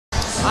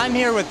I'm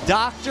here with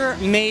Dr.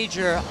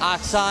 Major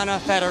Oxana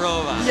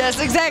Fedorova. Yes,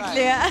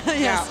 exactly. Right.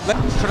 Yes.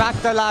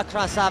 Kraktala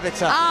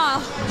Krasavica.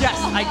 Ah. Yes,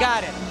 I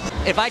got it.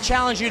 If I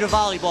challenge you to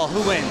volleyball,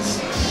 who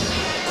wins?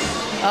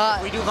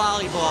 We do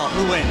volleyball,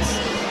 who wins?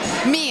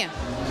 Me.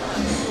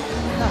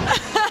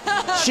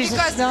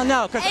 Because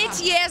no.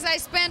 8 years I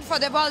spent for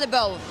the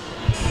volleyball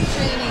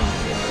training.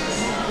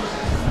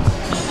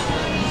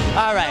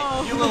 All right,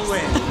 No. you will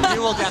win.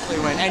 You will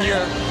definitely win. And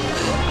you're...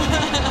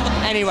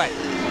 Anyway,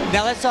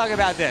 now let's talk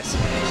about this.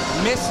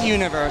 Miss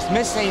Universe,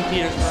 Miss St.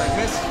 Petersburg,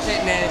 Miss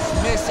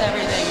Fitness, Miss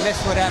everything,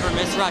 Miss whatever,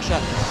 Miss Russia.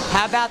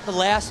 How about the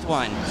last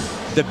one?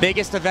 The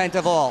biggest event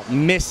of all,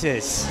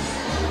 Mrs.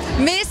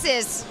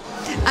 Mrs.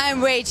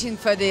 I'm waiting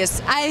for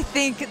this. I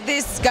think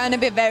this is gonna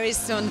be very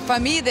soon. For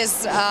me,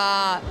 this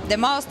the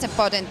most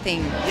important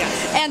thing.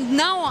 Yes. And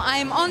now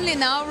I'm only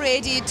now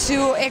ready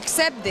to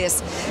accept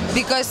this,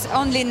 because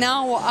only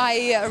now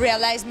I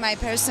realize my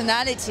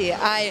personality.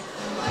 I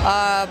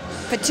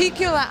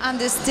particularly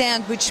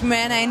understand which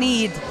man I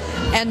need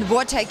and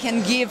what I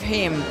can give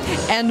him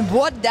and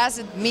what does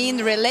it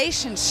mean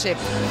relationship,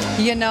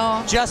 you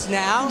know. Just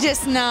now?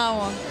 Just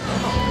now.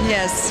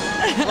 Yes.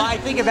 Well, I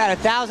think about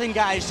 1,000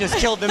 guys just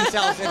killed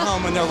themselves at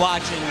home when they're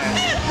watching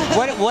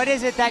this. What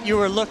is it that you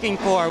were looking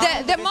for?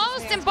 The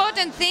most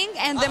important thing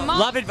and the most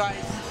love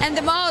advice. and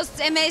the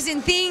most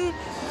amazing thing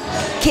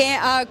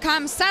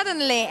comes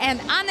suddenly and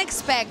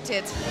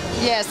unexpected.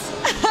 Yes.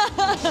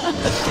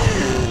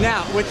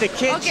 Now, with the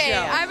kids Okay,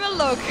 show. I will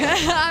look.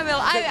 I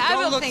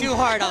will Don't look think. too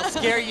hard, I'll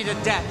scare you to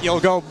death. You'll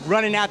go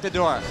running out the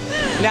door.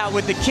 Now,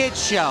 with the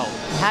kids show,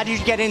 how did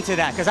you get into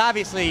that? Because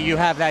obviously you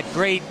have that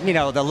great, you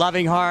know, the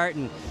loving heart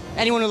and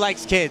anyone who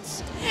likes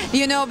kids.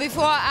 You know,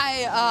 before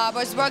I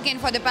was working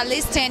for the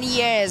police 10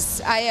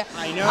 years. I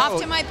know.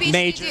 After my PhD,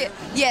 Major.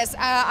 yes,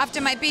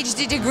 after my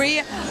PhD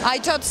degree, I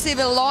taught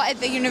civil law at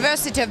the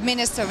University of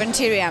Minister of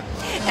Interior.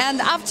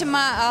 And after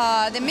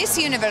my the Miss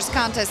Universe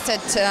contest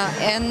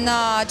in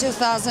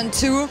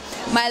 2002,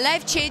 my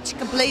life changed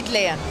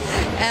completely,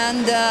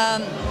 and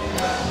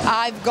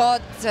I've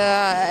got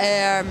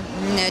a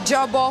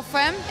job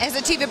offer as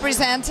a TV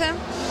presenter.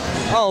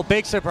 Oh,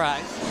 big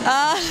surprise.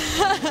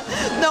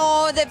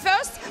 No,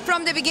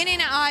 from the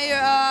beginning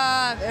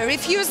I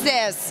refused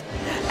this,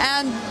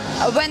 and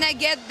when I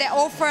get the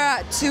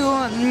offer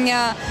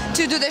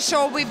to do the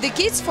show with the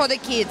kids for the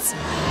kids,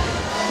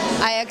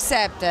 I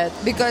accept it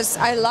because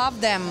I love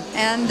them,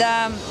 and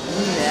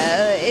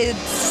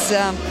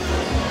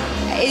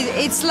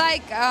it's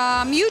like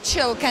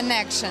mutual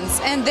connections,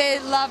 and they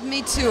love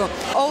me too.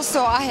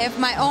 Also, I have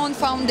my own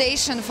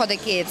foundation for the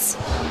kids,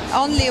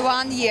 only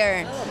 1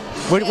 year.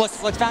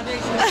 What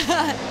foundation?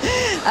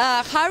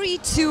 Hurry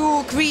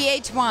to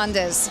Create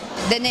Wonders,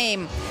 the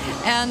name,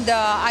 and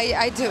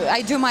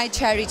I do my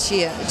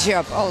charity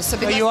job also.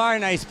 So you are a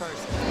nice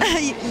person.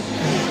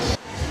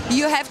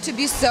 You have to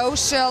be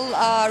social,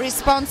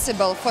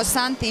 responsible for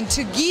something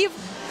to give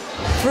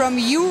from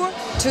you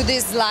to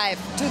this life,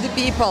 to the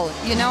people,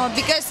 you know,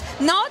 because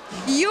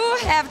you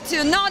have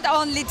to not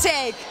only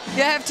take,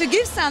 you have to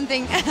give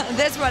something.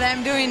 That's what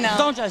I'm doing now.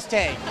 Don't just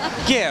take,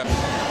 give.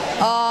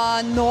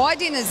 No, I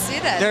didn't see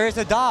that. There is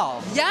a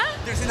doll. Yeah?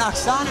 There's an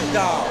Oxana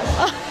doll.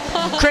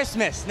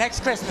 Christmas,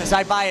 next Christmas,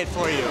 I buy it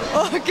for you.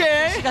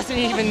 Okay. She doesn't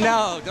even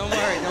know. Don't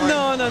worry.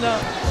 No.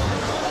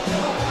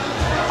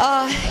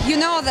 You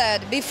know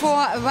that before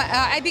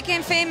I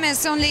became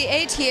famous only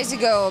 8 years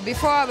ago.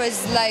 Before I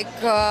was like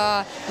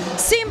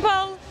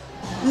simple.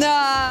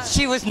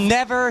 She was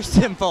never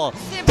simple.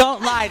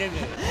 Don't lie to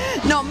me.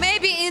 No,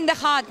 maybe in the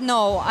heart,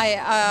 no.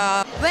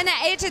 When I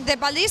entered the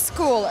police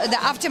school,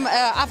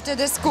 after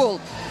the school,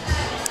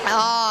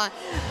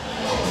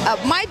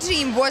 my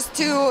dream was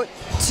to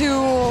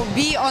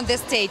be on the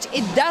stage.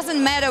 It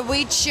doesn't matter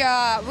which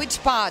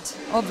part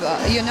of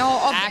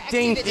of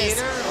Acting, the activities.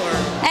 theater, or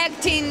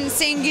Acting,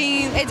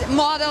 singing,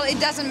 model. It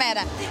doesn't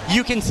matter.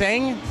 you can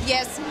sing?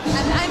 Yes,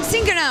 I'm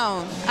singer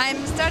now.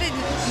 I'm started.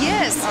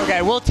 Yes.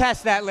 Okay, we'll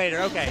test that later.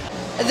 Okay.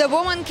 The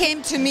woman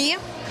came to me,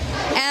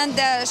 and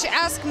she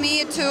asked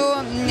me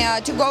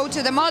to go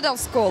to the model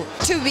school.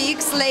 2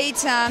 weeks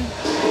later,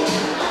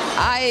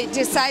 I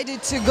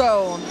decided to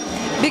go.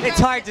 It's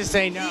hard to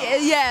say no.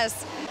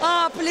 Yes.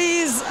 Oh,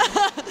 please.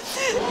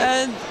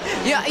 And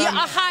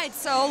I hide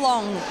so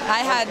long. I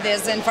had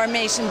this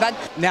information, but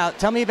Now,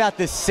 tell me about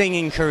this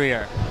singing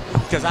career,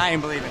 because I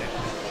ain't believing it.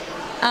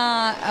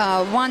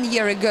 1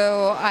 year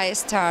ago I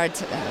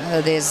started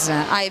this.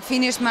 I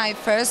finished my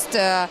first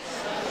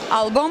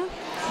album.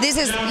 This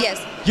is yes.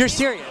 You're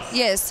serious?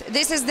 Yes,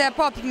 this is the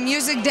pop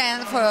music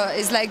dance.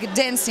 It's like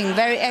dancing,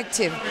 very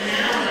active.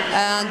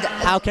 And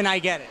How can I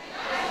get it?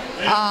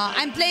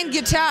 I'm playing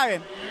guitar.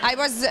 I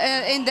was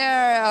in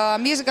their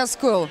musical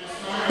school.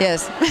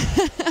 Yes.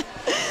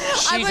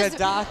 She's a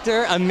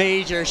doctor, a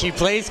major. She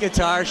plays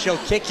guitar.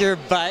 She'll kick your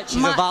butt.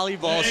 She's a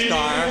volleyball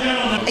star.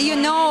 You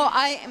know,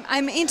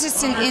 I'm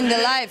interested in the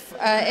life.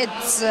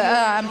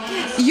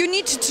 You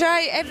need to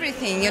try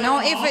everything. You know,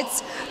 if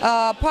it's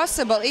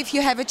possible, if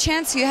you have a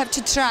chance, you have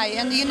to try,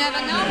 and you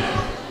never know.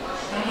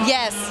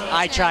 Yes.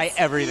 I try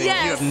everything.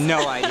 Yes. You have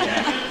no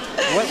idea.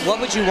 What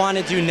would you want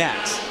to do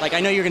next? Like, I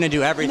know you're going to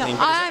do everything,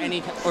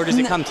 No, but or does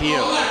it come to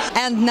you?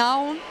 And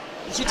now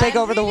You should take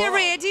over the really world.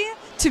 ready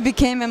to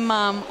become a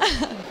mom.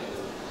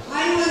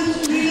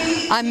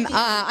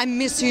 I'm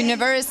Miss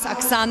Universe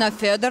Oxana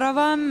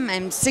Fedorova.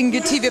 I'm singer,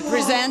 TV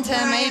presenter,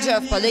 major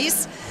of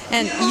police,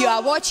 and you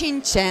are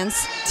watching Chance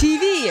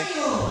TV.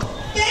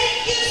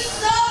 Thank you